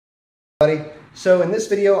So in this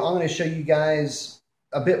video, I'm going to show you guys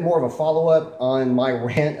a bit more of a follow-up on my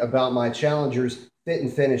rant about my Challenger's fit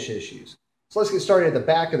and finish issues. So let's get started at the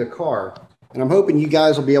back of the car. And I'm hoping you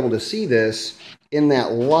guys will be able to see this in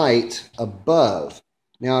that light above.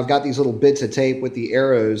 Now I've got these little bits of tape with the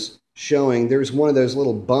arrows showing there's one of those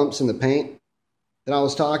little bumps in the paint that I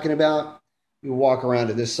was talking about. We'll walk around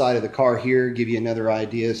to this side of the car here, give you another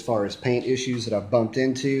idea as far as paint issues that I've bumped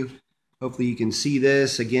into. Hopefully you can see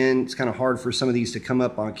this. Again, it's kind of hard for some of these to come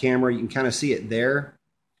up on camera. You can kind of see it there.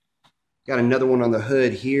 Got another one on the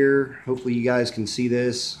hood here. Hopefully you guys can see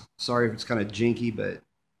this. Sorry if it's kind of jinky, but I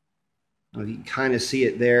don't know if you can kind of see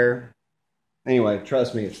it there. Anyway,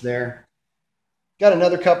 trust me, it's there. Got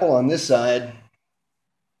another couple on this side,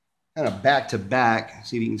 kind of back to back.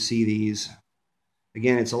 See if you can see these.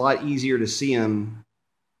 Again, it's a lot easier to see them.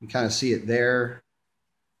 You can kind of see it there.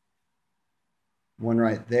 One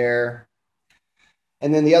right there.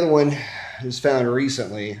 And then the other one is found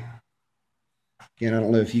recently. Again, I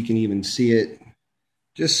don't know if you can even see it.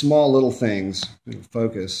 Just small little things. It'll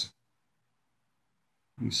focus.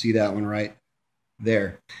 You can see that one right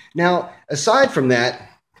there. Now, aside from that,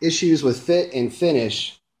 issues with fit and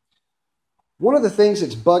finish, one of the things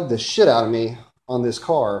that's bugged the shit out of me on this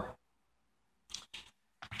car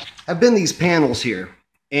have been these panels here.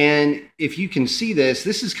 And if you can see this,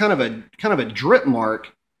 this is kind of a drip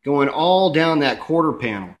mark going all down that quarter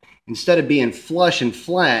panel. Instead of being flush and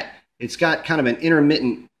flat, it's got kind of an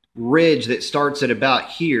intermittent ridge that starts at about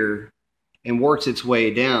here and works its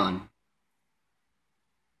way down.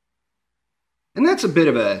 And that's a bit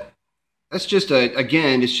of a, that's just a,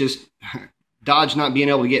 again, it's just Dodge not being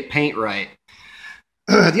able to get paint right.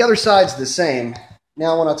 The other side's the same.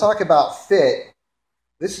 Now, when I talk about fit,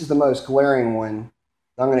 this is the most glaring one.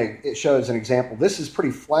 It shows an example. This is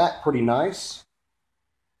pretty flat, pretty nice.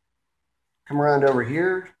 Come around over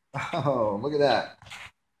here. Oh, look at that.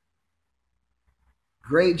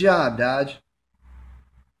 Great job, Dodge.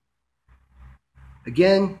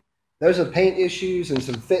 Again, those are paint issues and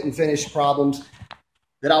some fit and finish problems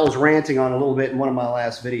that I was ranting on a little bit in one of my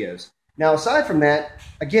last videos. Now, aside from that,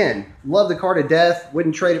 again, love the car to death.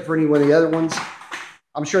 Wouldn't trade it for any one of the other ones.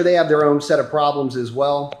 I'm sure they have their own set of problems as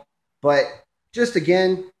well. But just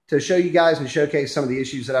again, to show you guys and showcase some of the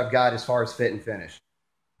issues that I've got as far as fit and finish.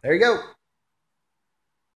 There you go.